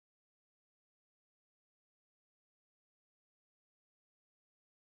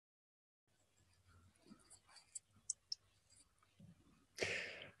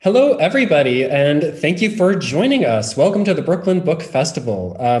Hello, everybody, and thank you for joining us. Welcome to the Brooklyn Book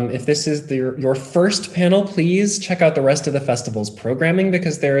Festival. If this is your first panel, please check out the rest of the festival's programming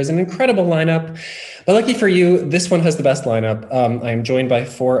because there is an incredible lineup. But lucky for you, this one has the best lineup. I am joined by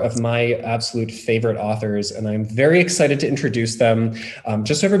four of my absolute favorite authors, and I'm very excited to introduce them.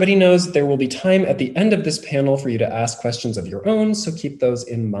 Just so everybody knows, there will be time at the end of this panel for you to ask questions of your own, so keep those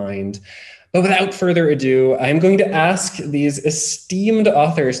in mind. But without further ado, I'm going to ask these esteemed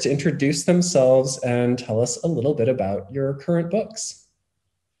authors to introduce themselves and tell us a little bit about your current books.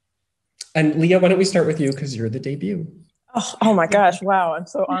 And Leah, why don't we start with you because you're the debut. Oh my gosh, wow, I'm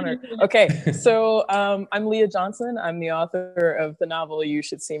so honored. Okay, so I'm Leah Johnson. I'm the author of the novel You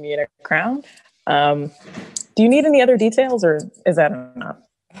Should See Me in a Crown. Do you need any other details or is that enough?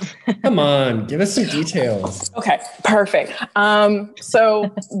 Come on, give us some details. Okay, perfect.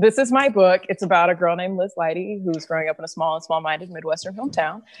 So this is my book. It's about a girl named Liz Leidy who's growing up in a small and small-minded Midwestern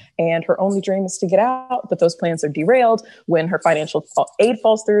hometown. And her only dream is to get out, but those plans are derailed when her financial aid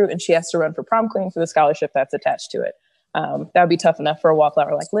falls through and she has to run for prom queen for the scholarship that's attached to it. That would be tough enough for a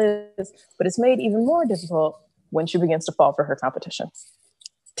wallflower like Liz, but it's made even more difficult when she begins to fall for her competition.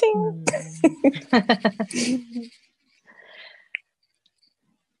 Ting!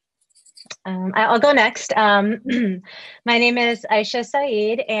 I'll go next. My name is Aisha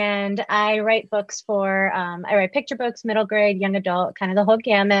Saeed, and I write books for, I write picture books, middle grade, young adult, kind of the whole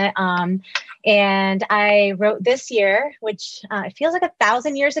gamut. And I wrote this year, which it feels like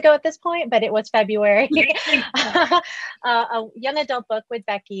 1,000 years ago at this point, but it was February, a young adult book with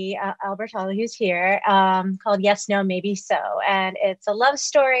Becky Albertalli, who's here, called Yes, No, Maybe So. And it's a love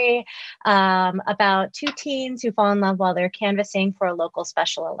story about two teens who fall in love while they're canvassing for a local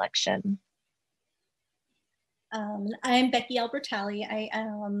special election. I'm Becky Albertalli. I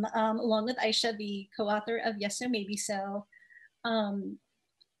am, along with Aisha, the co-author of Yes, No, Maybe So.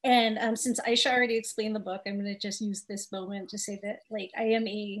 Since Aisha already explained the book, I'm going to just use this moment to say that, like, I am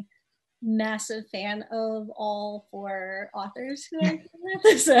a massive fan of all four authors who are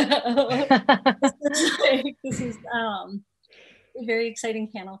with. So this is a very exciting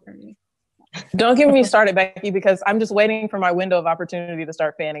panel for me. Don't get me started, Becky, because I'm just waiting for my window of opportunity to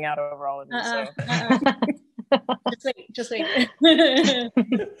start fanning out over all of you. Just wait.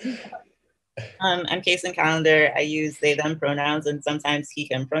 I'm Kacen Callender. I use they, them pronouns and sometimes he,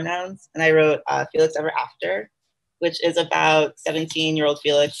 him pronouns. And I wrote Felix Ever After, which is about 17-year-old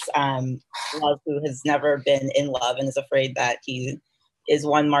Felix who has never been in love and is afraid that he is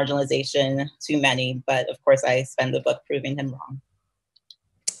one marginalization too many. But of course, I spend the book proving him wrong.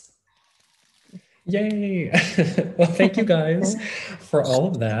 Yay. Well, thank you guys for all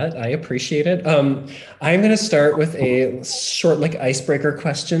of that. I appreciate it. I'm going to start with a short icebreaker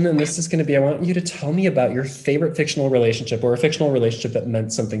question. And this is going to be, I want you to tell me about your favorite fictional relationship or a fictional relationship that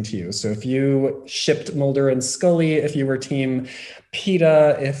meant something to you. So if you shipped Mulder and Scully, if you were team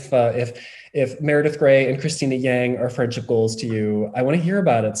PETA, if Meredith Grey and Christina Yang are friendship goals to you, I want to hear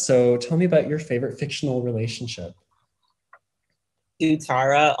about it. So tell me about your favorite fictional relationship.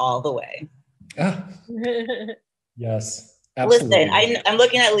 Utara all the way. Ah. Yes, absolutely. Listen, I'm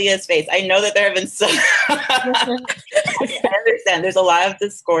looking at Leah's face. I know that there have been so. I understand. There's a lot of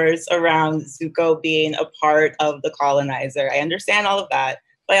discourse around Zuko being a part of the colonizer. I understand all of that,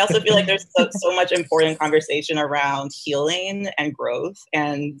 but I also feel like there's so much important conversation around healing and growth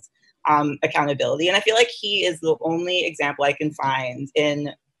and accountability. And I feel like he is the only example I can find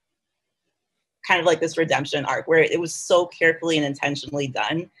in kind of like this redemption arc where it was so carefully and intentionally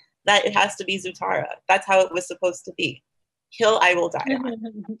done that it has to be Zutara. That's how it was supposed to be. Kill, I will die on.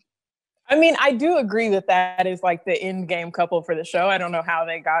 I mean, I do agree that that is like the end game couple for the show. I don't know how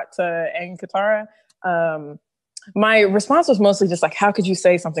they got to Aang Katara. My response was mostly just like, how could you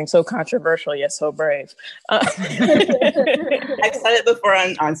say something so controversial yet so brave? I've said it before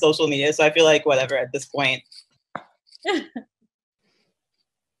on social media, so I feel like whatever at this point.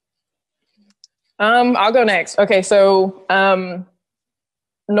 I'll go next. Okay, so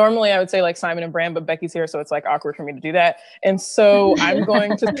normally I would say like Simon and Bran, but Becky's here, so it's like awkward for me to do that. And so I'm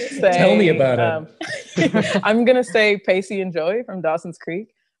going to say, tell me about it. I'm going to say Pacey and Joey from Dawson's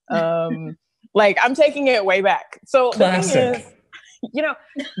Creek. Like I'm taking it way back. So classic. The thing is, you know,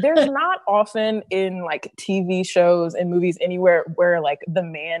 there's not often in like TV shows and movies anywhere where like the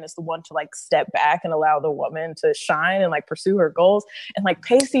man is the one to like step back and allow the woman to shine and like pursue her goals. And like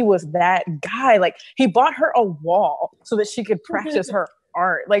Pacey was that guy. Like he bought her a wall so that she could practice her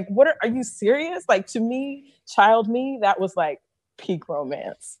art. Like, what are you serious? Like to me, child me, that was like peak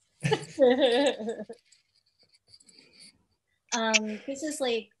romance. This is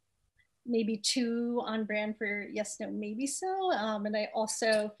like maybe too on brand for Yes, No, Maybe So. And I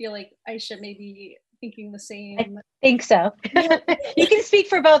also feel like Aisha may be thinking the same. I think so. You can speak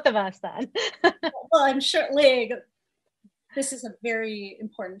for both of us then. Well, I'm sure, like, this is a very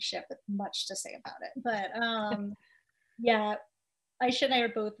important ship with much to say about it. But yeah, Aisha and I are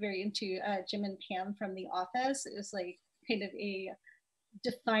both very into Jim and Pam from The Office. It was like kind of a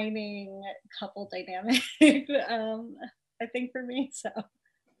defining couple dynamic, I think, for me. So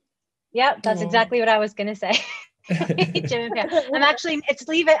Yeah, that's exactly what I was going to say. Jim and Pam. I'm actually, it's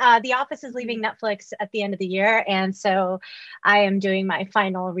leaving, The Office is leaving Netflix at the end of the year. And so I am doing my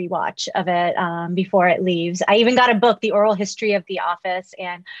final rewatch of it before it leaves. I even got a book, The Oral History of The Office,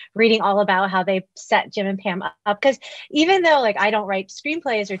 and reading all about how they set Jim and Pam up. Because even though like I don't write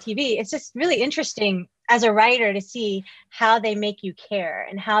screenplays or TV, it's just really interesting as a writer to see how they make you care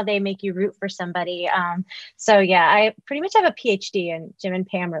and how they make you root for somebody. So yeah, I pretty much have a PhD in Jim and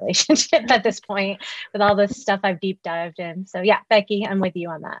Pam relationship at this point with all this stuff I've deep dived in. So yeah, Becky, I'm with you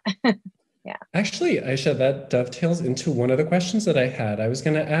on that. Yeah. Actually, Aisha, that dovetails into one of the questions that I had. I was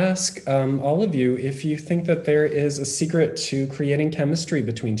going to ask all of you if you think that there is a secret to creating chemistry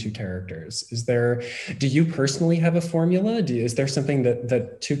between two characters. Do you personally have a formula? Is there something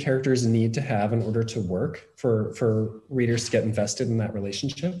that two characters need to have in order to work for readers to get invested in that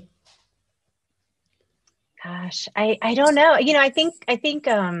relationship? Gosh, I don't know. You know, I think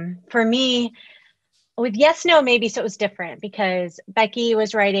for me, with Yes, No, Maybe So, it was different because Becky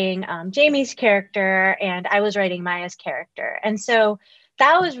was writing Jamie's character and I was writing Maya's character. And so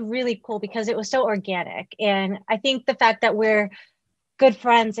that was really cool because it was so organic. And I think the fact that we're good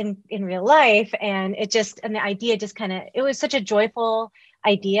friends in real life and the idea just kind of, it was such a joyful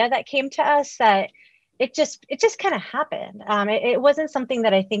idea that came to us that it just kind of happened. It wasn't something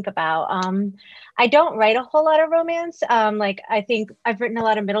that I think about. I don't write a whole lot of romance. Like I think I've written a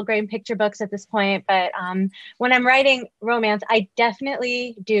lot of middle grade picture books at this point, but when I'm writing romance, I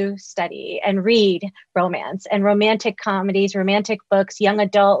definitely do study and read romance and romantic comedies, romantic books, young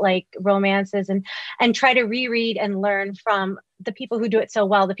adult like romances, and try to reread and learn from the people who do it so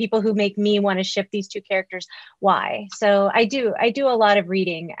well, the people who make me want to ship these two characters. Why? So I do a lot of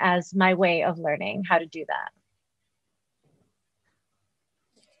reading as my way of learning how to do that.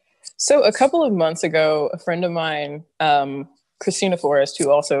 So a couple of months ago, a friend of mine, Christina Forrest,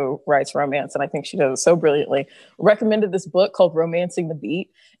 who also writes romance, and I think she does it so brilliantly, recommended this book called Romancing the Beat.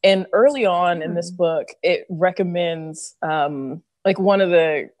 And early on in this book, it recommends like one of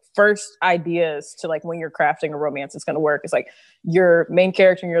the first ideas to like when you're crafting a romance it's going to work is like your main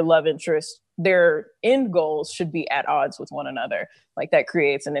character and your love interest, their end goals should be at odds with one another. Like that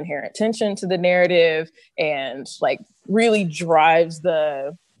creates an inherent tension to the narrative and like really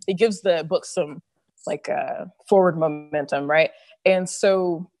it gives the book some like forward momentum, right? And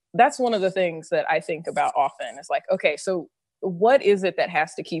so that's one of the things that I think about often is like, okay, so what is it that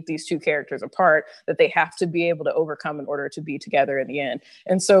has to keep these two characters apart that they have to be able to overcome in order to be together in the end?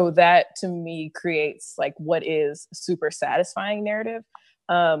 And so that to me creates like what is super satisfying narrative.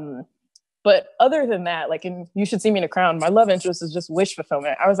 But other than that, like in You Should See Me in a Crown, my love interest is just wish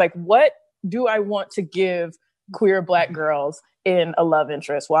fulfillment. I was like, what do I want to give queer Black girls in a love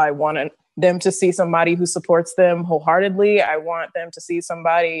interest? Well, I want them to see somebody who supports them wholeheartedly. I want them to see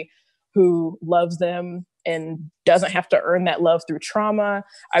somebody who loves them and doesn't have to earn that love through trauma.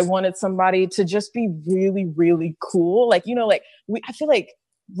 I wanted somebody to just be really, really cool. Like, you know, like I feel like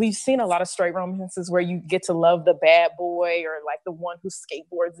we've seen a lot of straight romances where you get to love the bad boy or like the one who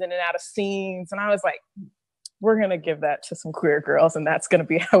skateboards in and out of scenes. And I was like, we're going to give that to some queer girls and that's going to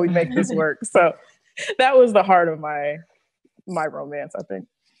be how we make this work. So that was the heart of my romance, I think.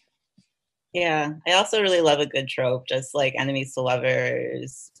 Yeah, I also really love a good trope, just like enemies to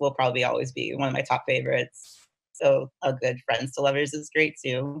lovers will probably always be one of my top favorites. So a good friends to lovers is great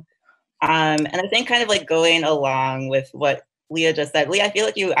too. And I think kind of like going along with what Leah just said, Leah, I feel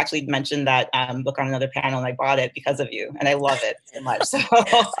like you actually mentioned that book on another panel and I bought it because of you and I love it so much. So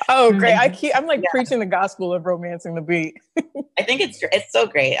oh, great. I'm like preaching the gospel of Romancing the Beat. I think it's so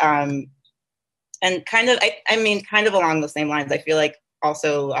great. And kind of, I mean, kind of along the same lines, I feel like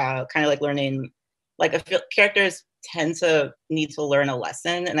also kind of like learning, like characters tend to need to learn a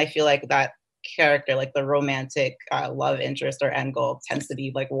lesson. And I feel like that character, like the romantic love interest or end goal tends to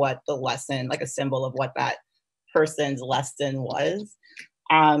be like what the lesson, like a symbol of what that person's lesson was.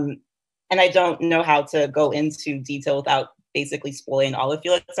 And I don't know how to go into detail without basically spoiling all of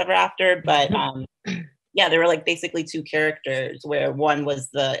Felix Ever After, but yeah, there were like basically two characters where one was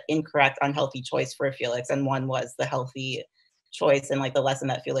the incorrect, unhealthy choice for Felix and one was the healthy choice and like the lesson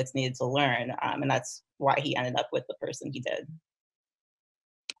that Felix needed to learn. And that's why he ended up with the person he did.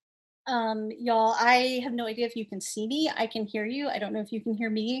 Y'all, I have no idea if you can see me. I can hear you. I don't know if you can hear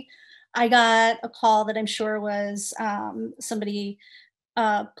me. I got a call that I'm sure was somebody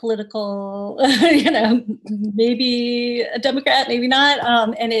political, maybe a Democrat, maybe not.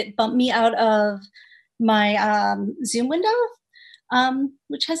 And it bumped me out of my Zoom window,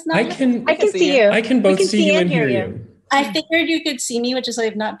 which has not. I can see you. I can both see you and hear you. I figured you could see me, which is why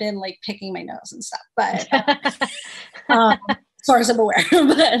I've not been like picking my nose and stuff, but as far as I'm aware.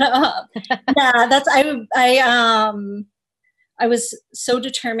 But yeah, that's I was so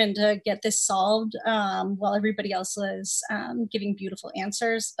determined to get this solved while everybody else was giving beautiful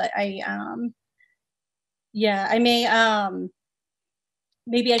answers. But I may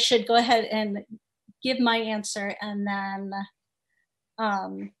maybe I should go ahead and give my answer and then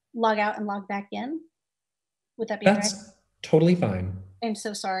log out and log back in. Would that be all right? That's totally fine. I'm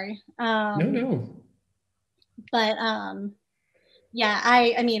so sorry. No. But yeah,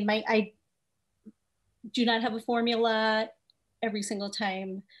 I do not have a formula every single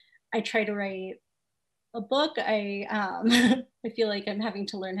time I try to write a book. I I feel like I'm having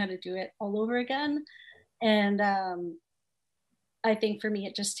to learn how to do it all over again. And I think for me,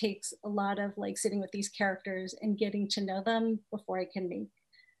 it just takes a lot of like sitting with these characters and getting to know them before I can make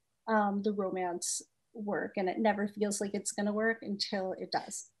the romance work. And it never feels like it's going to work until it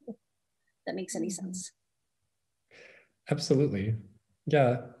does, if that makes any sense. Absolutely.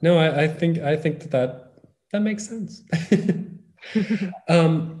 Yeah. No, I think that makes sense.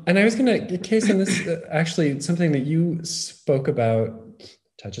 And I was going to, Kacen, this actually something that you spoke about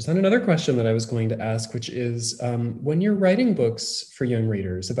touches on another question that I was going to ask, which is when you're writing books for young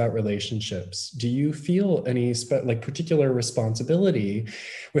readers about relationships, do you feel any particular responsibility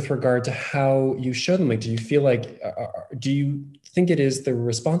with regard to how you show them? Like, do you feel like, do you think it is the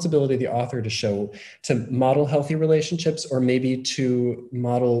responsibility of the author to model healthy relationships, or maybe to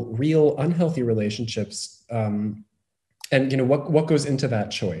model real unhealthy relationships? And what goes into that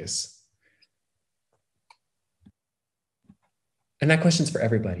choice? And that question's for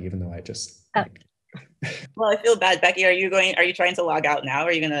everybody, even though I just. Well, I feel bad, Becky. Are you trying to log out now?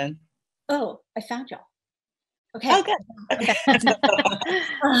 Are you gonna? Oh, I found y'all. Okay. Oh, good. Okay.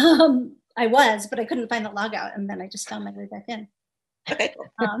 I was, but I couldn't find the logout, and then I just found my way back in. Okay.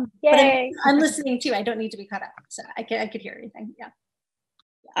 Cool. Yay! But I'm listening too. I don't need to be cut out, so I could hear everything.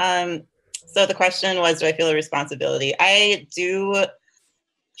 Yeah. So the question was, do I feel a responsibility? I do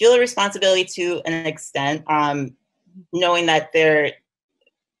feel a responsibility to an extent, knowing that there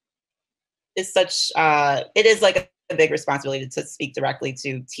is it is like a big responsibility to speak directly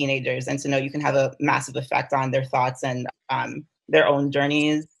to teenagers and to know you can have a massive effect on their thoughts and their own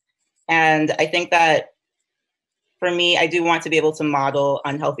journeys. And I think that for me, I do want to be able to model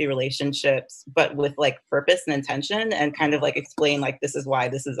unhealthy relationships, but with like purpose and intention, and kind of like explain like, this is why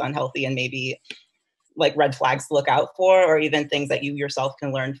this is unhealthy, and maybe like red flags to look out for, or even things that you yourself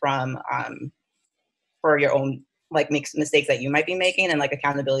can learn from for your own like mistakes that you might be making, and like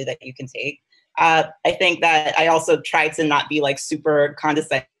accountability that you can take. I think that I also try to not be like super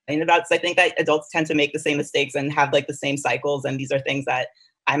condescending about it. So I think that adults tend to make the same mistakes and have like the same cycles, and these are things that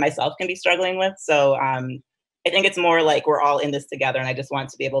I myself can be struggling with. So I think it's more like we're all in this together, and I just want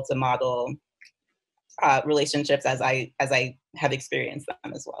to be able to model relationships as I have experienced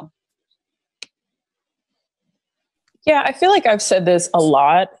them as well. Yeah, I feel like I've said this a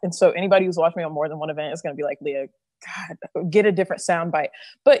lot. And so anybody who's watched me on more than one event is going to be like, Leah, God, get a different soundbite.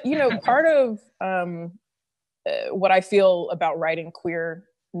 But, part of what I feel about writing queer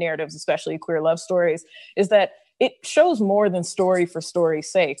narratives, especially queer love stories, is that it shows more than story for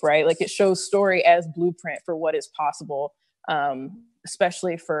story's sake, right? Like it shows story as blueprint for what is possible,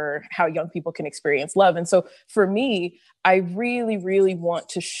 especially for how young people can experience love. And so for me, I really, really want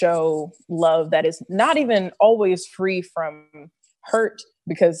to show love that is not even always free from hurt,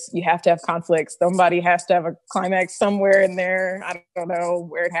 because you have to have conflicts. Somebody has to have a climax somewhere in there. I don't know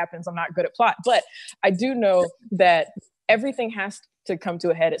where it happens. I'm not good at plot, but I do know that everything has to come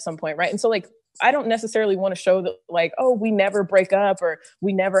to a head at some point, right? And so like, I don't necessarily want to show that like, oh, we never break up, or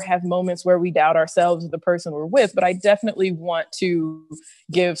we never have moments where we doubt ourselves or the person we're with. But I definitely want to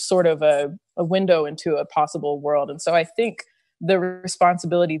give sort of a window into a possible world. And so I think the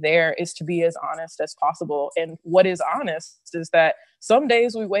responsibility there is to be as honest as possible. And what is honest is that some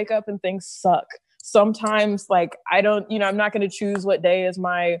days we wake up and things suck. Sometimes like, I'm not going to choose what day is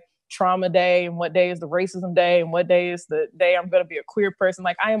my trauma day and what day is the racism day and what day is the day I'm going to be a queer person.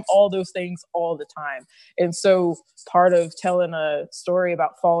 Like I am all those things all the time. And so part of telling a story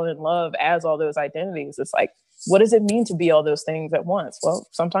about falling in love as all those identities, it's like, what does it mean to be all those things at once? Well,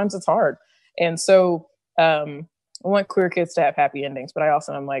 sometimes it's hard. And so I want queer kids to have happy endings, but I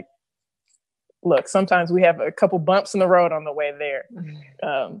also am like, look, sometimes we have a couple bumps in the road on the way there.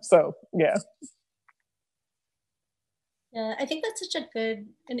 So yeah. Yeah, I think that's such a good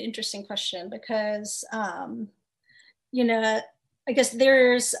and interesting question because, you know, I guess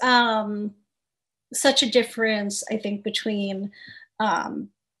there's such a difference, I think, between,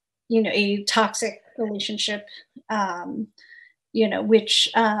 you know, a toxic relationship, you know, which,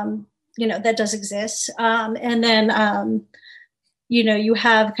 you know, that does exist. And then, you know, you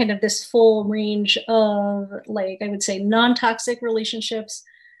have kind of this full range of, like, I would say non-toxic relationships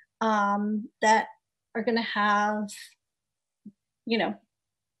that are going to have, you know,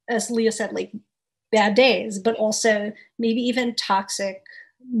 as Leah said, like bad days, but also maybe even toxic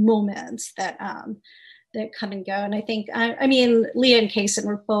moments that that come and go. And I think, I mean, Leah and Kacen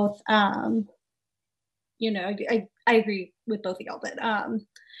were both, you know, I agree with both of y'all, but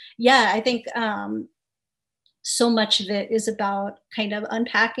yeah, I think so much of it is about kind of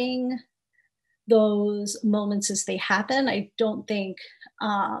unpacking those moments as they happen. I don't think,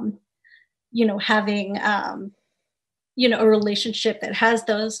 you know, having, you know, a relationship that has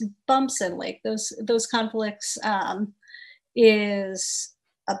those bumps and like those conflicts is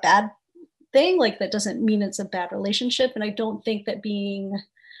a bad thing. Like that doesn't mean it's a bad relationship. And I don't think that being,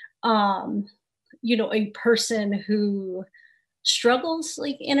 you know, a person who struggles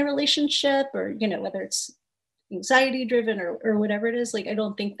like in a relationship or, you know, whether it's anxiety driven or whatever it is, like, I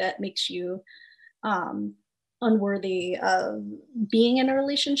don't think that makes you unworthy of being in a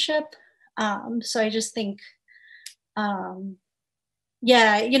relationship. So I just think,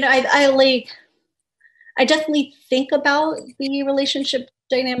 yeah, you know, I definitely think about the relationship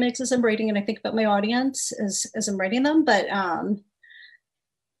dynamics as I'm writing, and I think about my audience as I'm writing them, but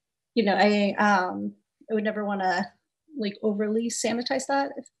you know, I would never want to like overly sanitize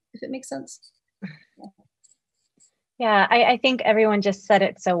that, if it makes sense. Yeah, I think everyone just said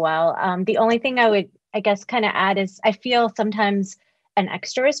it so well. The only thing I would, I guess, kind of add is I feel sometimes an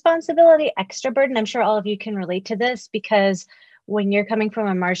extra responsibility, extra burden. I'm sure all of you can relate to this because when you're coming from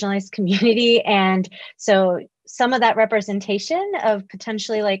a marginalized community, and so some of that representation of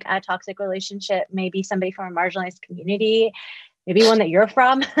potentially like a toxic relationship, maybe somebody from a marginalized community, maybe one that you're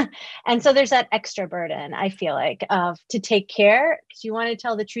from. And so there's that extra burden, I feel like, of to take care because you want to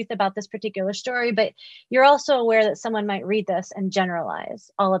tell the truth about this particular story, but you're also aware that someone might read this and generalize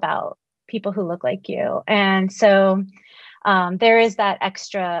all about people who look like you. And so there is that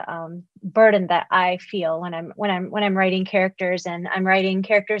extra burden that I feel when I'm writing characters, and I'm writing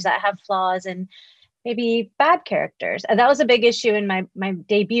characters that have flaws and maybe bad characters. And that was a big issue in my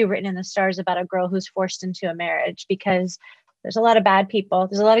debut, Written in the Stars, about a girl who's forced into a marriage, because there's a lot of bad people,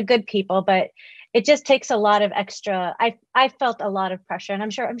 there's a lot of good people, but it just takes a lot of extra. I felt a lot of pressure, and I'm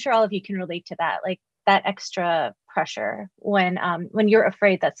sure all of you can relate to that, like that extra pressure when you're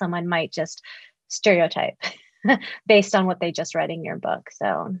afraid that someone might just stereotype based on what they just read in your book.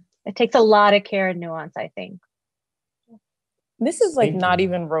 So it takes a lot of care and nuance, I think. This is like not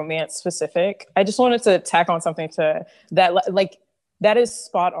even romance specific. I just wanted to tack on something to that, like that is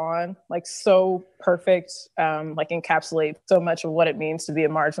spot on, like so perfect, like encapsulate so much of what it means to be a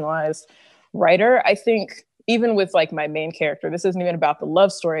marginalized writer. I think even with like my main character, this isn't even about the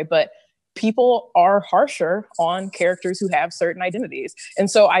love story, but people are harsher on characters who have certain identities.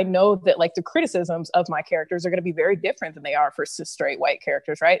 And so I know that like the criticisms of my characters are going to be very different than they are for cis straight white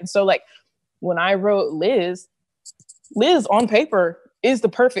characters, right? And so like when I wrote Liz on paper is the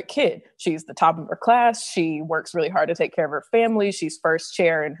perfect kid. She's the top of her class. She works really hard to take care of her family. She's first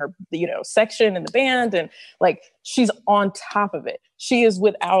chair in her, you know, section in the band. And like, she's on top of it. She is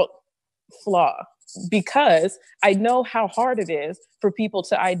without flaw, because I know how hard it is for people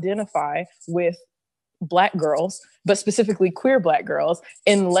to identify with Black girls, but specifically queer Black girls,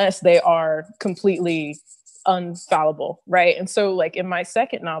 unless they are completely unfallible, right? And so like in my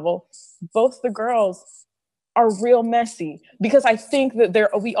second novel, both the girls are real messy, because I think that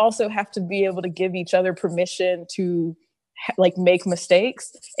we also have to be able to give each other permission to like make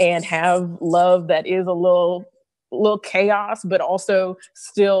mistakes and have love that is a little chaos, but also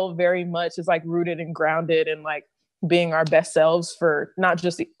still very much is like rooted and grounded in like being our best selves for not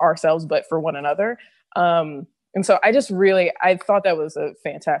just ourselves, but for one another. And so I thought that was a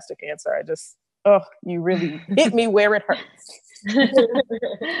fantastic answer. You really hit me where it hurts.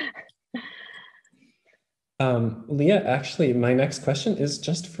 Leah, actually, my next question is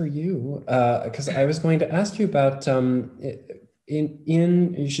just for you, because I was going to ask you about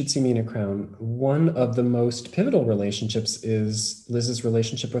in You Should See Me in a Crown. One of the most pivotal relationships is Liz's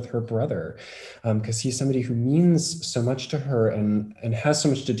relationship with her brother, because he's somebody who means so much to her and has so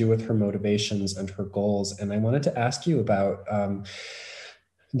much to do with her motivations and her goals. And I wanted to ask you about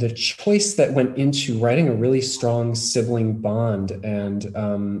the choice that went into writing a really strong sibling bond, and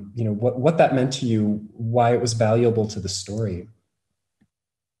what that meant to you, why it was valuable to the story.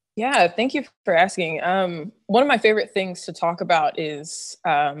 Yeah, thank you for asking. One of my favorite things to talk about is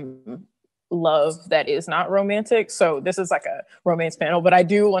love that is not romantic. So this is like a romance panel, but I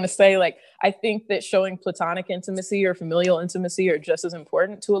do want to say, like, I think that showing platonic intimacy or familial intimacy are just as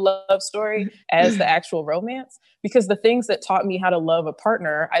important to a love story as the actual romance, because the things that taught me how to love a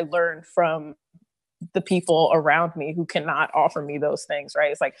partner, I learned from the people around me who cannot offer me those things,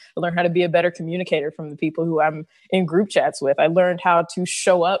 right? It's like I learned how to be a better communicator from the people who I'm in group chats with. I learned how to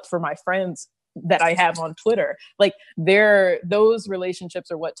show up for my friends that I have on Twitter. Like those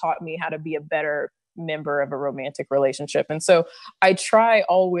relationships are what taught me how to be a better member of a romantic relationship. And so I try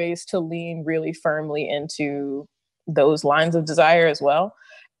always to lean really firmly into those lines of desire as well.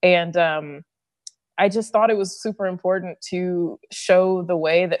 And I just thought it was super important to show the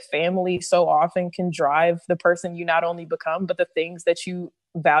way that family so often can drive the person you not only become, but the things that you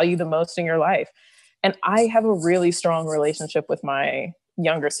value the most in your life. And I have a really strong relationship with my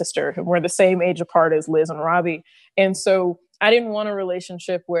younger sister. We're the same age apart as Liz and Robbie. And so I didn't want a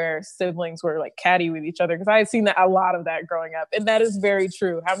relationship where siblings were like catty with each other, because I had seen a lot of that growing up. And that is very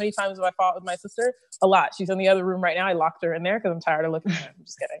true. How many times have I fought with my sister? A lot. She's in the other room right now. I locked her in there because I'm tired of looking at her. I'm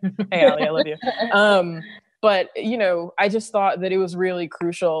just kidding. Hey, Allie, I love you. But, I just thought that it was really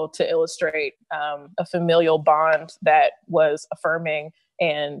crucial to illustrate a familial bond that was affirming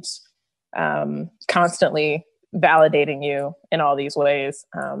and constantly validating you in all these ways,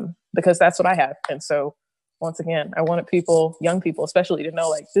 because that's what I have. And so once again, I wanted young people especially, to know,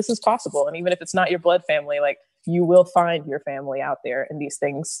 like, this is possible. And even if it's not your blood family, like, you will find your family out there and these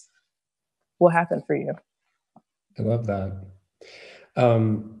things will happen for you. I love that.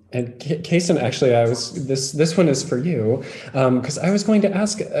 And Kacen, actually, this one is for you, because I was going to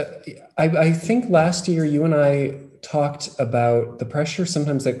ask, I think last year you and I talked about the pressure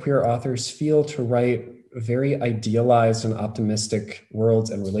sometimes that queer authors feel to write very idealized and optimistic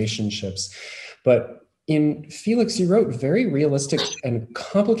worlds and relationships. But in Felix, you wrote very realistic and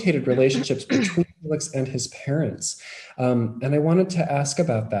complicated relationships between Felix and his parents. And I wanted to ask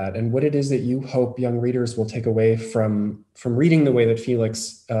about that and what it is that you hope young readers will take away from reading the way that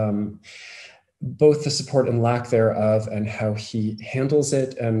Felix, both the support and lack thereof, and how he handles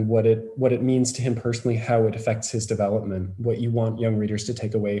it, and what it means to him personally, how it affects his development, what you want young readers to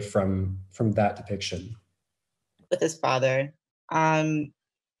take away from that depiction. With his father.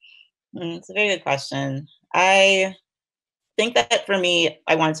 It's a very good question. I think that for me,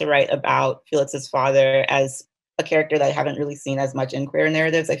 I wanted to write about Felix's father as a character that I haven't really seen as much in queer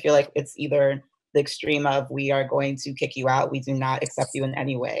narratives. I feel like it's either the extreme of we are going to kick you out, we do not accept you in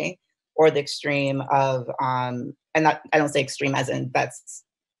any way, or the extreme of, and that, I don't say extreme as in that's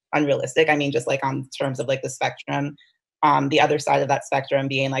unrealistic. I mean, just like on terms of like the spectrum, the other side of that spectrum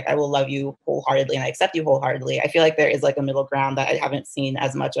being like, I will love you wholeheartedly and I accept you wholeheartedly. I feel like there is like a middle ground that I haven't seen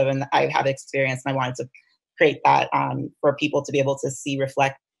as much of, and I have experienced, and I wanted to create that for people to be able to see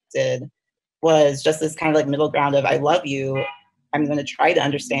reflected, was just this kind of like middle ground of, I love you, I'm going to try to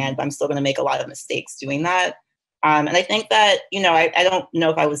understand, but I'm still going to make a lot of mistakes doing that. And I think that, I don't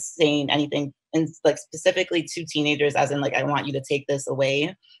know if I was saying anything in like specifically to teenagers as in like, I want you to take this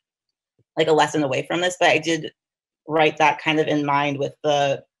away, like a lesson away from this, but I did write that kind of in mind with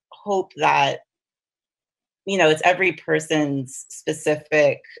the hope that, it's every person's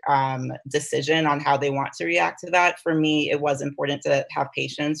specific decision on how they want to react to that. For me, it was important to have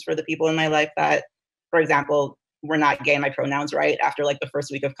patience for the people in my life that, for example, were not getting my pronouns right after like the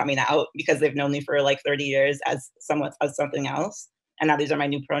first week of coming out, because they've known me for like 30 years as something else. And now these are my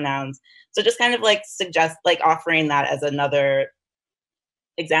new pronouns. So just kind of like suggest, like offering that as another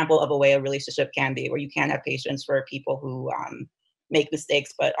example of a way a relationship can be, where you can have patience for people who make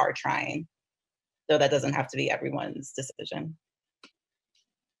mistakes but are trying. So that doesn't have to be everyone's decision.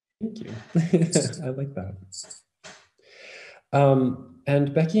 Thank you. I like that.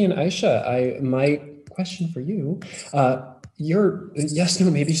 And Becky and Aisha, my question for you, your yes,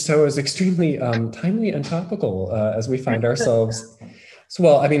 no, maybe so is extremely timely and topical as we find ourselves. So,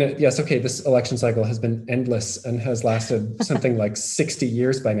 well, I mean, yes, okay, this election cycle has been endless and has lasted something like 60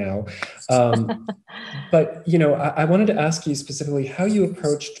 years by now. But, I wanted to ask you specifically how you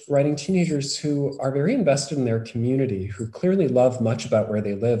approached writing teenagers who are very invested in their community, who clearly love much about where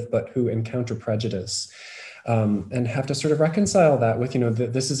they live, but who encounter prejudice and have to sort of reconcile that with,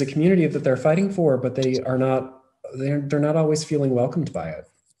 this is a community that they're fighting for, but they're not always feeling welcomed by it.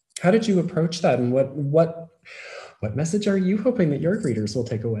 How did you approach that, and what message are you hoping that your readers will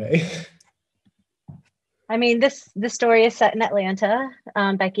take away? I mean, this story is set in Atlanta.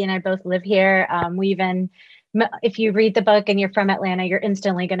 Becky and I both live here. If you read the book and you're from Atlanta, you're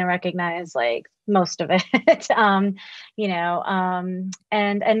instantly going to recognize like most of it. And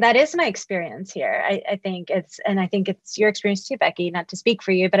that is my experience here. I think it's your experience too, Becky, not to speak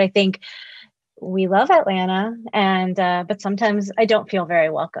for you, but I think we love Atlanta, and but sometimes I don't feel very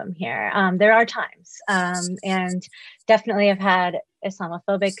welcome here. There are times, and definitely have had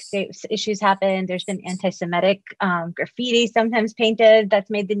Islamophobic issues happen. There's been anti-Semitic graffiti sometimes painted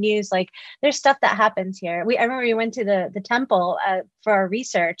that's made the news. Like there's stuff that happens here. I remember we went to the temple for our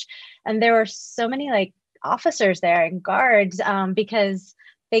research, and there were so many like officers there and guards because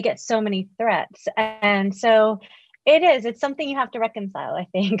they get so many threats, and so. It's something you have to reconcile, I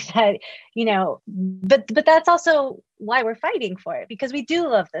think, that, but that's also why we're fighting for it, because we do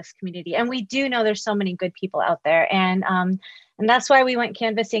love this community and we do know there's so many good people out there. And that's why we went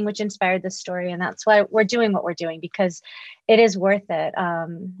canvassing, which inspired this story. And that's why we're doing what we're doing, because it is worth it.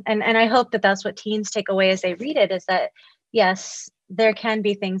 And I hope that that's what teens take away as they read it, is that, yes, there can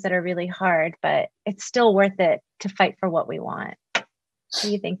be things that are really hard, but it's still worth it to fight for what we want. What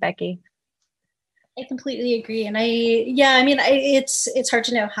do you think, Becky? I completely agree. And it's hard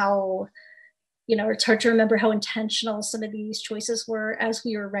to know how, it's hard to remember how intentional some of these choices were as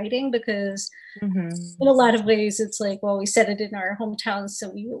we were writing, because in a lot of ways it's like, well, we said it in our hometown, so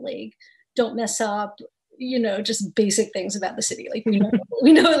we were like, don't mess up, just basic things about the city. Like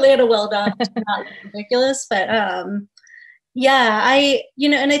we know Atlanta well enough, it's not ridiculous. But and I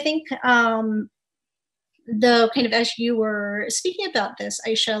think though, kind of as you were speaking about this,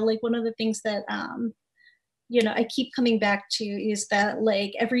 Aisha, like one of the things that, I keep coming back to is that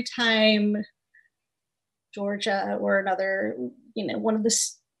like every time Georgia or another, one of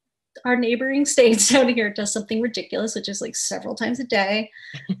our neighboring states down here does something ridiculous, which is like several times a day,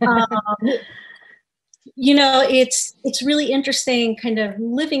 it's really interesting kind of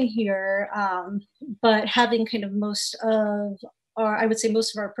living here, but having kind of most of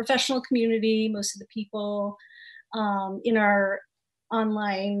our professional community, most of the people in our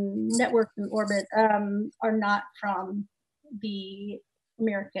online network and orbit are not from the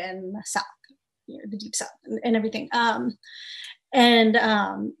American South, the Deep South and everything.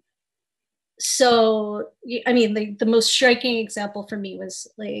 So, I mean, the most striking example for me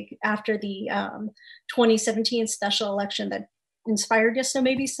was like after the 2017 special election that inspired Yes, No,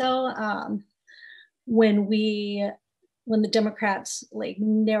 Maybe So, when the Democrats like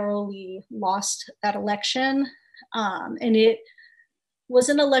narrowly lost that election. And it was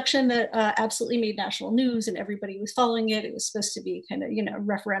an election that absolutely made national news and everybody was following it. It was supposed to be kind of,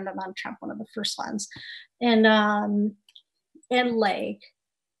 referendum on Trump, one of the first ones. And like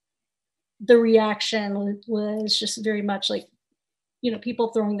the reaction was just very much like,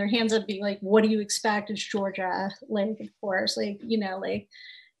 people throwing their hands up, being like, what do you expect? It's Georgia. Like, of course, like, like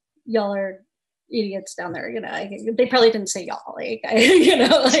y'all are idiots down there, they probably didn't say y'all, like, and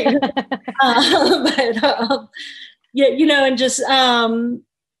just,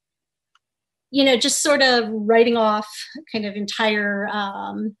 just sort of writing off kind of entire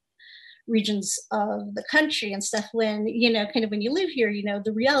regions of the country and stuff when, kind of when you live here,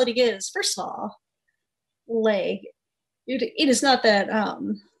 the reality is, first of all, like, it is not that,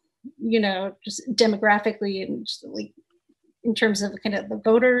 just demographically and just like in terms of kind of the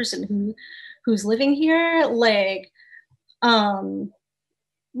voters and who's living here, like,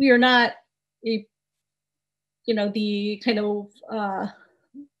 we are not the kind of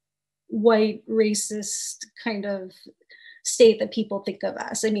white racist kind of state that people think of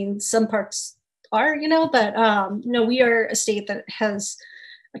us. I mean, some parts are, but no, we are a state that has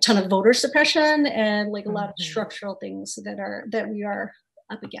a ton of voter suppression and like a lot of structural things that we are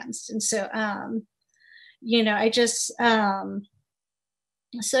up against. And so, I just,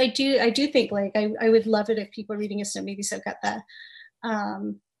 so I do think like I would love it if people reading Yes, No, Maybe So got that,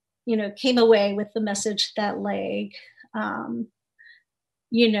 came away with the message that like,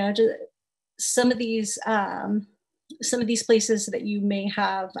 some of these places that you may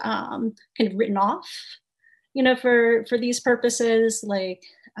have kind of written off, for these purposes, like,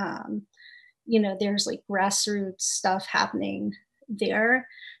 there's like grassroots stuff happening there,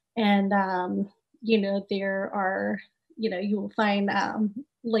 and there are, you will find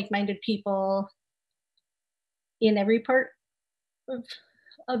like-minded people in every part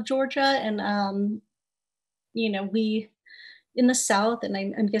of Georgia, and we in the South, and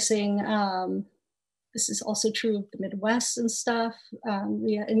I'm guessing this is also true of the Midwest and stuff.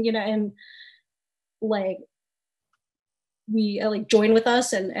 And like we like join with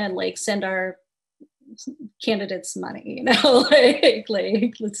us and like send our candidates money,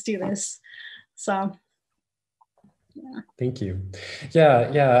 like let's do this. So Thank you.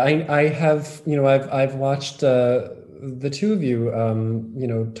 Yeah. I have, I've watched the two of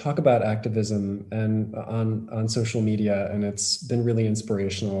you, talk about activism and on social media, and it's been really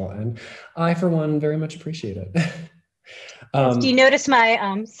inspirational. And I, for one, very much appreciate it. Do you notice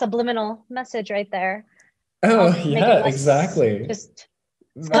my subliminal message right there? Oh, yeah, exactly. Just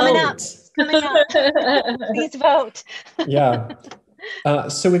vote. Coming up. It's coming up. Please vote. Yeah.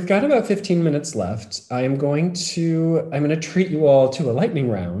 So we've got about 15 minutes left. I'm going to treat you all to a lightning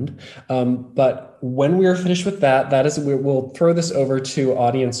round. But when we are finished with that, we'll throw this over to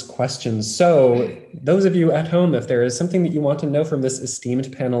audience questions. So those of you at home, if there is something that you want to know from this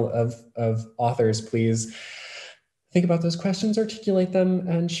esteemed panel of authors, please think about those questions, articulate them,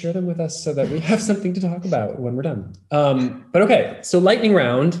 and share them with us so that we have something to talk about when we're done. But okay, so lightning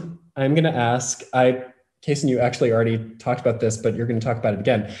round, I'm gonna ask, Kacen, you actually already talked about this, but you're gonna talk about it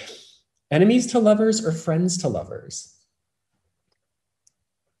again. Enemies to lovers or friends to lovers?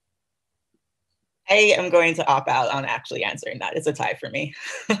 I am going to opt out on actually answering that. It's a tie for me.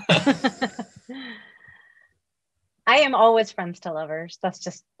 I am always friends to lovers.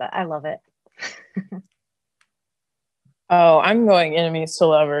 I love it. Oh, I'm going enemies to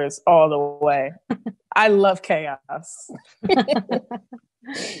lovers all the way. I love chaos.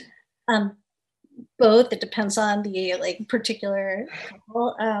 Both. It depends on the particular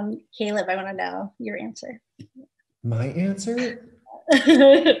couple. Caleb, I want to know your answer. My answer?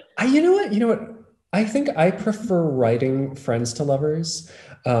 You know what? I think I prefer writing friends to lovers.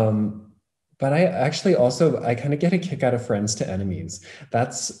 But I actually I kind of get a kick out of friends to enemies. That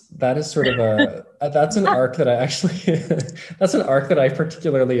is sort of that's an arc that that's an arc that I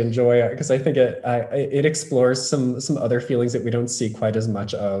particularly enjoy, because I think it explores some other feelings that we don't see quite as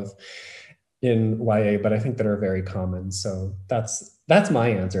much of in YA, but I think that are very common. So that's my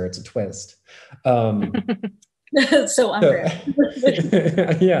answer. It's a twist. So unreal.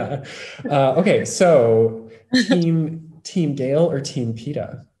 Yeah. Okay. So team Gale or team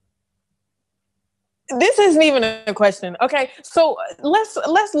PETA? This isn't even a question. Okay, so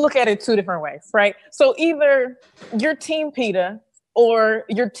let's look at it two different ways, right? So either your team PETA or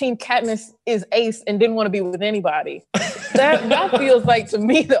your team Katniss is ace and didn't want to be with anybody. That feels like, to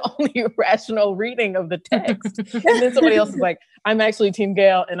me, the only rational reading of the text. And then somebody else is like, I'm actually team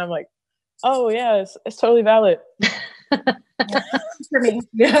Gale, and I'm like, oh yeah, it's totally valid. For me,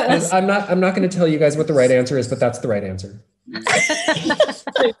 yes. I'm not going to tell you guys what the right answer is, but that's the right answer.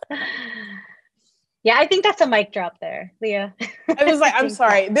 Yeah, I think that's a mic drop there, Leah. I was like, I'm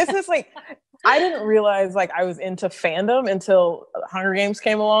sorry. This is I didn't realize I was into fandom until Hunger Games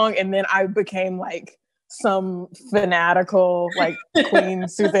came along, and then I became some fanatical Queen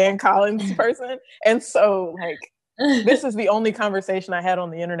Suzanne Collins person. And so this is the only conversation I had on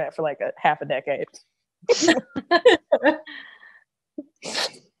the internet for half a decade.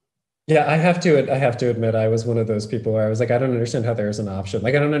 Yeah, I have to admit, I was one of those people where I was like, I don't understand how there's an option.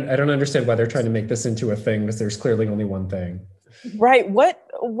 I don't understand why they're trying to make this into a thing, because there's clearly only one thing. Right.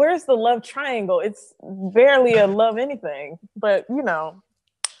 Where's the love triangle? It's barely a love anything, but we love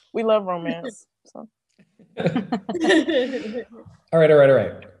romance. So. All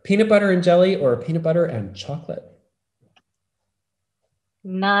right. Peanut butter and jelly or peanut butter and chocolate?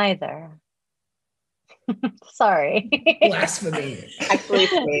 Neither. Sorry. Blasphemy. Actually,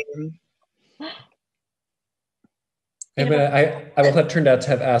 same. I will have turned out to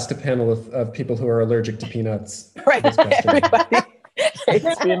have asked a panel of people who are allergic to peanuts. Right. Everybody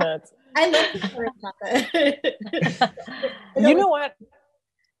hates peanuts. I love chocolate. You know what?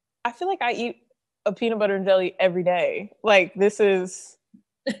 I feel like I eat a peanut butter and jelly every day. That's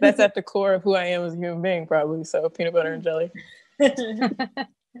at the core of who I am as a human being, probably. So peanut butter and jelly.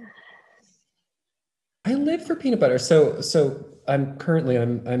 I live for peanut butter. So I'm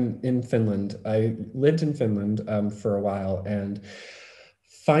in Finland. I lived in Finland for a while, and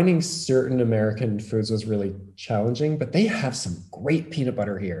finding certain American foods was really challenging, but they have some great peanut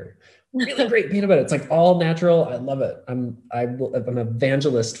butter here. Really great peanut butter. It's all natural. I love it. I'm an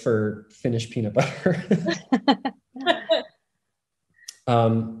evangelist for Finnish peanut butter.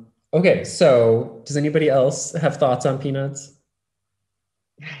 Okay, so does anybody else have thoughts on peanuts?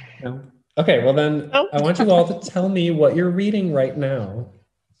 No? Okay, well then, I want you all to tell me what you're reading right now.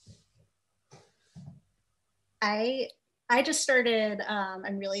 I just started,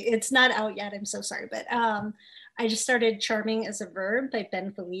 it's not out yet, I'm so sorry, but I just started Charming as a Verb by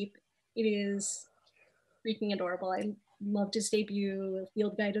Ben Philippe. It is freaking adorable. I loved his debut,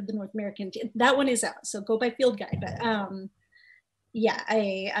 Field Guide of the North American. That one is out, so go by Field Guide. But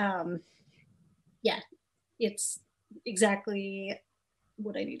it's exactly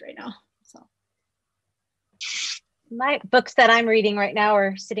what I need right now. So my books that I'm reading right now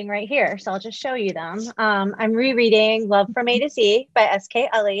are sitting right here, so I'll just show you them. I'm rereading Love from A to Z by S.K.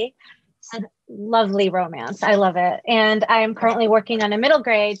 Ellie. It's a lovely romance. I love it. And I'm currently working on a middle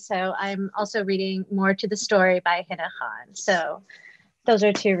grade, so I'm also reading More to the Story by Hina Khan. So those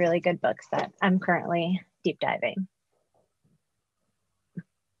are two really good books that I'm currently deep diving.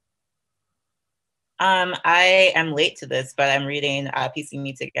 I am late to this, but I'm reading Piecing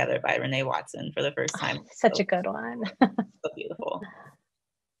Me Together by Renee Watson for the first time. Such a good one. So beautiful.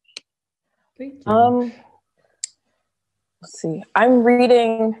 Thank you. Let's see. I'm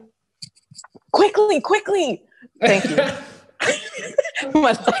reading quickly. Thank you.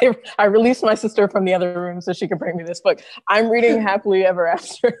 I released my sister from the other room so she could bring me this book. I'm reading Happily Ever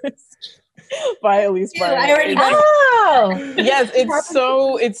After by Elise Bryant. I already got Oh, yes,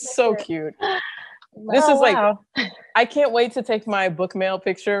 it's so cute. This is like, I can't wait to take my book mail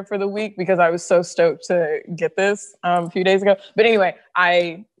picture for the week because I was so stoked to get this a few days ago. But anyway,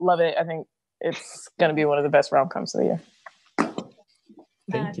 I love it. I think it's going to be one of the best rom-coms of the year.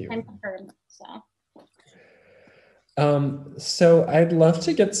 Thank you. I'm confirmed, so. So I'd love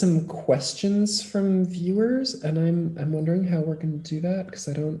to get some questions from viewers, and I'm wondering how we're going to do that because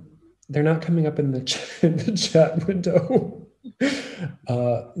they're not coming up in the chat window.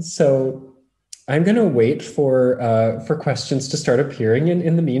 So I'm going to wait for questions to start appearing.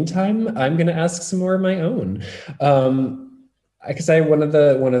 In the meantime, I'm going to ask some more of my own. Because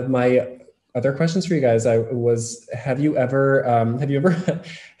one of my other questions for you guys was, have you ever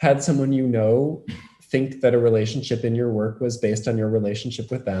had someone you know think that a relationship in your work was based on your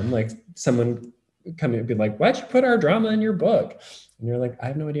relationship with them? Like someone coming and be like, why'd you put our drama in your book? And you're like, I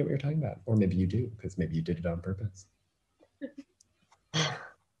have no idea what you're talking about. Or maybe you do, because maybe you did it on purpose.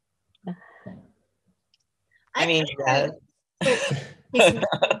 I mean, yeah.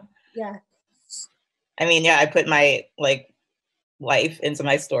 Yeah. I mean, yeah, I put my life into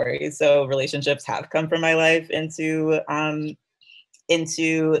my story. So relationships have come from my life into my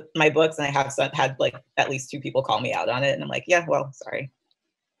books, and I have had at least 2 people call me out on it, and I'm like, yeah, well, sorry.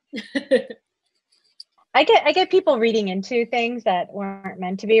 I get people reading into things that weren't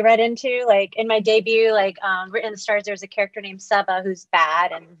meant to be read into. Like in my debut, Written in the Stars, there's a character named Seba who's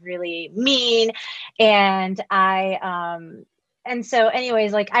bad and really mean. And so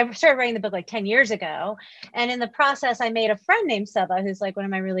anyways, I started writing the book 10 years ago. And in the process, I made a friend named Seba, who's one of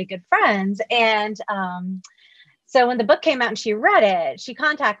my really good friends. And so when the book came out and she read it, she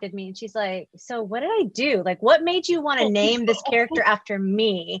contacted me and she's like, so what did I do? What made you want to name this character after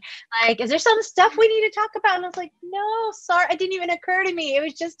me? Is there some stuff we need to talk about? And I was like, no, sorry. It didn't even occur to me. It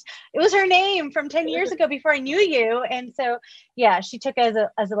was her name from 10 years ago before I knew you. And so, yeah, she took it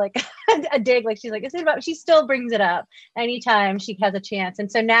as a dig. She's like, is it about, she still brings it up anytime she has a chance.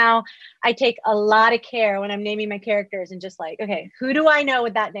 And so now I take a lot of care when I'm naming my characters and just okay, who do I know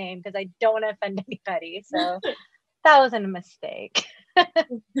with that name? Because I don't want to offend anybody. So that wasn't a mistake. Yeah.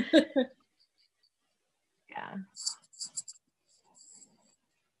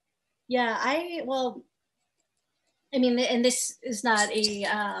 Yeah, I mean, and this is not a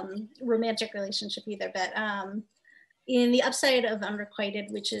romantic relationship either, but in The Upside of Unrequited,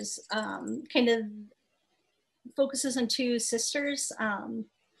 which is kind of focuses on 2 sisters,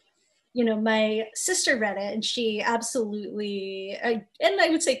 my sister read it and she absolutely, I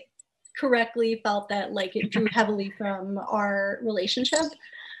would say correctly, felt that it drew heavily from our relationship.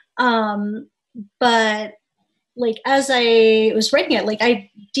 But as I was writing it,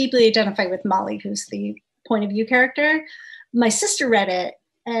 I deeply identify with Molly, who's the point of view character. My sister read it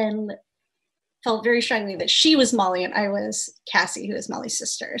and felt very strongly that she was Molly and I was Cassie, who is Molly's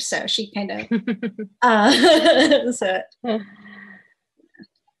sister. So she kind of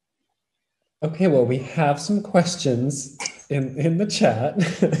Okay, well, we have some questions in the chat.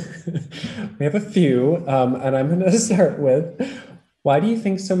 We have a few, and I'm going to start with, why do you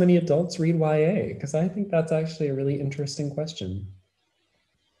think so many adults read YA? Because I think that's actually a really interesting question.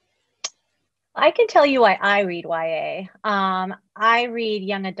 I can tell you why I read YA. I read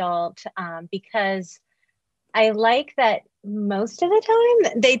young adult because I like that most of the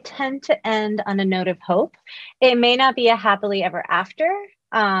time they tend to end on a note of hope. It may not be a happily ever after.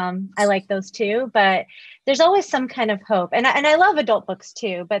 I like those too, but there's always some kind of hope. And I love adult books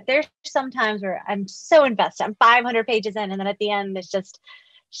too, but there's some times where I'm so invested. I'm 500 pages in, and then at the end, it's just,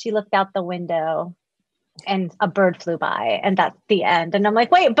 she looked out the window and a bird flew by, and that's the end. And I'm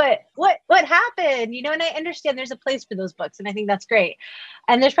like, wait, but what happened? And I understand there's a place for those books, and I think that's great.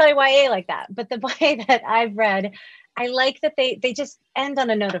 And there's probably YA like that, but the YA that I've read, I like that they just end on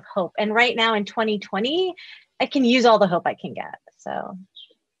a note of hope. And right now in 2020, I can use all the hope I can get. So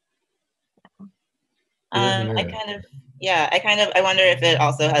I wonder if it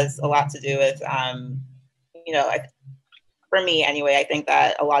also has a lot to do with, for me anyway, I think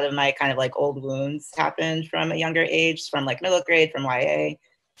that a lot of my kind of like old wounds happened from a younger age, from like middle grade, from YA.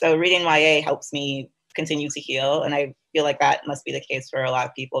 So reading YA helps me continue to heal. And I feel like that must be the case for a lot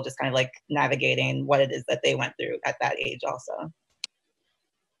of people, just kind of like navigating what it is that they went through at that age also.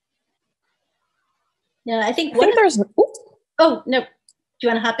 Yeah, I think there's... Oh, no. Do you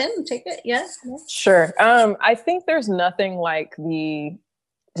want to hop in and take it? Yes. Sure. I think there's nothing like the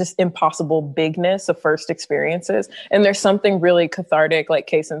just impossible bigness of first experiences. And there's something really cathartic, like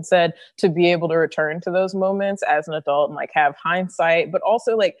Kacen said, to be able to return to those moments as an adult and like have hindsight, but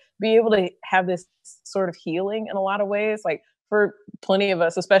also like be able to have this sort of healing in a lot of ways. Like for plenty of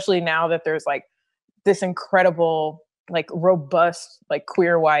us, especially now that there's like this incredible, like robust, like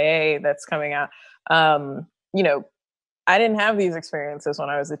queer YA that's coming out, I didn't have these experiences when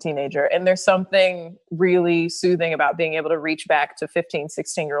I was a teenager. And there's something really soothing about being able to reach back to 15,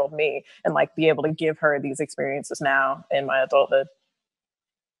 16-year-old me and like be able to give her these experiences now in my adulthood.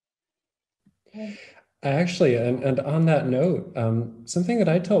 Actually, and on that note, something that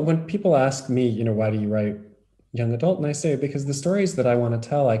I tell when people ask me, why do you write young adult? And I say, because the stories that I want to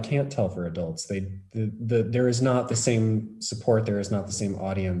tell, I can't tell for adults. There is not the same support. There is not the same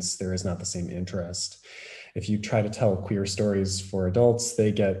audience. There is not the same interest. If you try to tell queer stories for adults,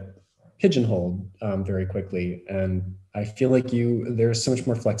 they get pigeonholed very quickly. And I feel like there's so much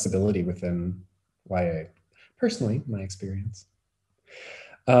more flexibility within YA. Personally, my experience.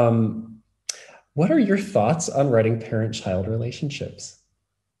 What are your thoughts on writing parent-child relationships?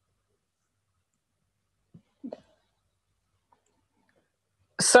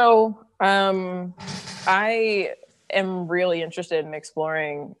 So I am really interested in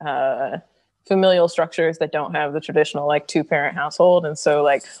exploring familial structures that don't have the traditional like two-parent household. And so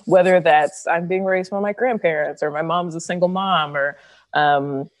like whether that's I'm being raised by my grandparents or my mom's a single mom or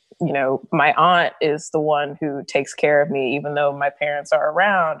my aunt is the one who takes care of me even though my parents are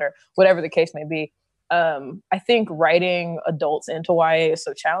around or whatever the case may be. I think writing adults into YA is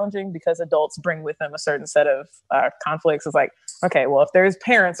so challenging because adults bring with them a certain set of conflicts. It's like, okay, well, if there's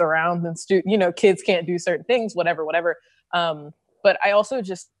parents around, then kids can't do certain things, whatever. But I also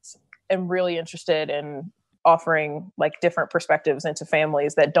just am really interested in offering like different perspectives into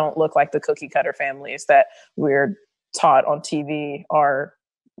families that don't look like the cookie cutter families that we're taught on TV are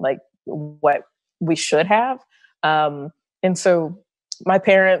like what we should have. And so my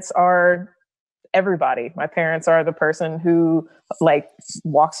parents are everybody. My parents are the person who like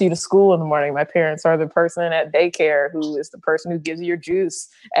walks you to school in the morning. My parents are the person at daycare who is the person who gives you your juice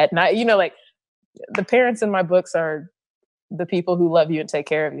at night. Like the parents in my books are the people who love you and take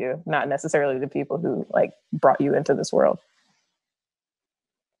care of you, not necessarily the people who like brought you into this world.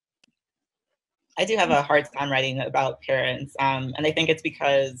 I do have a hard time writing about parents. And I think it's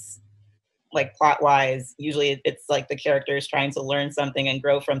because like plot wise, usually it's like the character is trying to learn something and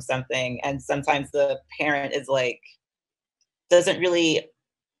grow from something. And sometimes the parent is like, doesn't really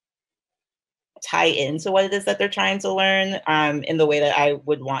tie into what it is that they're trying to learn in the way that I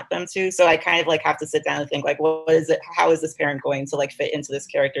would want them to. So I kind of like have to sit down and think like, what is it? How is this parent going to like fit into this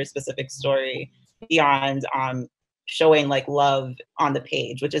character's specific story beyond showing like love on the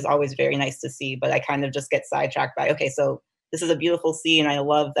page, which is always very nice to see. But I kind of just get sidetracked by, okay, so this is a beautiful scene. I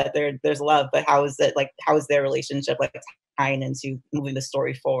love that there's love, but how is their relationship like tying into moving the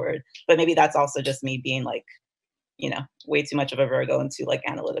story forward? But maybe that's also just me being like, way too much of a Virgo and too like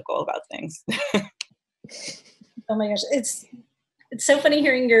analytical about things. Oh my gosh. It's so funny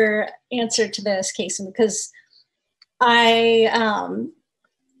hearing your answer to this, Kacen, because I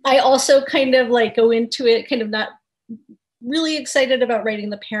also kind of like go into it kind of not really excited about writing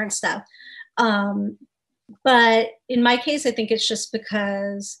the parent stuff. But in my case, I think it's just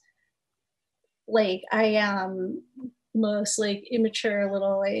because like I am most like immature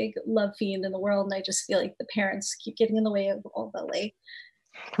little like love fiend in the world, and I just feel like the parents keep getting in the way of all the like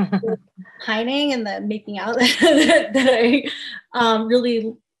pining and the making out that I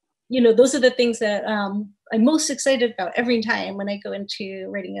really, those are the things that I'm most excited about every time when I go into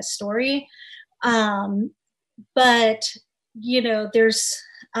writing a story. But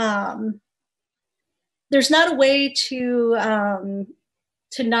there's not a way to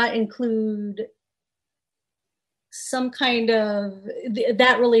not include some kind of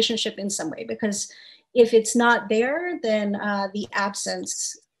that relationship in some way, because if it's not there, then the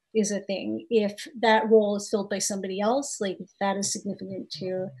absence is a thing. If that role is filled by somebody else, like that is significant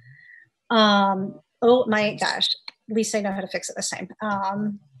too. Oh my gosh, at least I know how to fix it this time.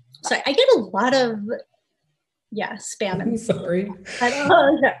 So I get a lot of spam. I'm sorry.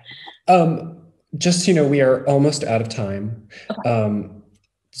 Yeah. just so you know, we are almost out of time.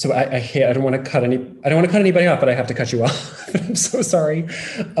 So I don't want to cut anybody off, but I have to cut you off. I'm so sorry.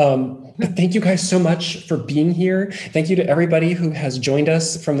 But thank you guys so much for being here. Thank you to everybody who has joined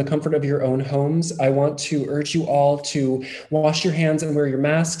us from the comfort of your own homes. I want to urge you all to wash your hands and wear your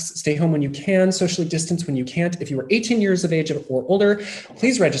masks. Stay home when you can, socially distance when you can't. If you are 18 years of age or older,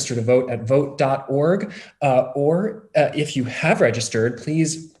 please register to vote at vote.org. Or if you have registered,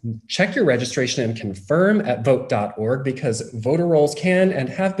 please check your registration and confirm at vote.org, because voter rolls can and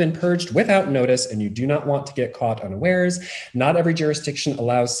have been purged without notice, and you do not want to get caught unawares. Not every jurisdiction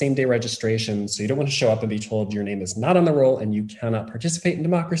allows same-day registration, so you don't want to show up and be told your name is not on the roll and you cannot participate in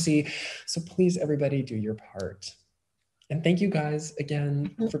democracy. So please, everybody, do your part. And thank you guys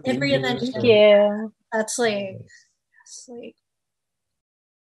again for being here. Thank you. That's like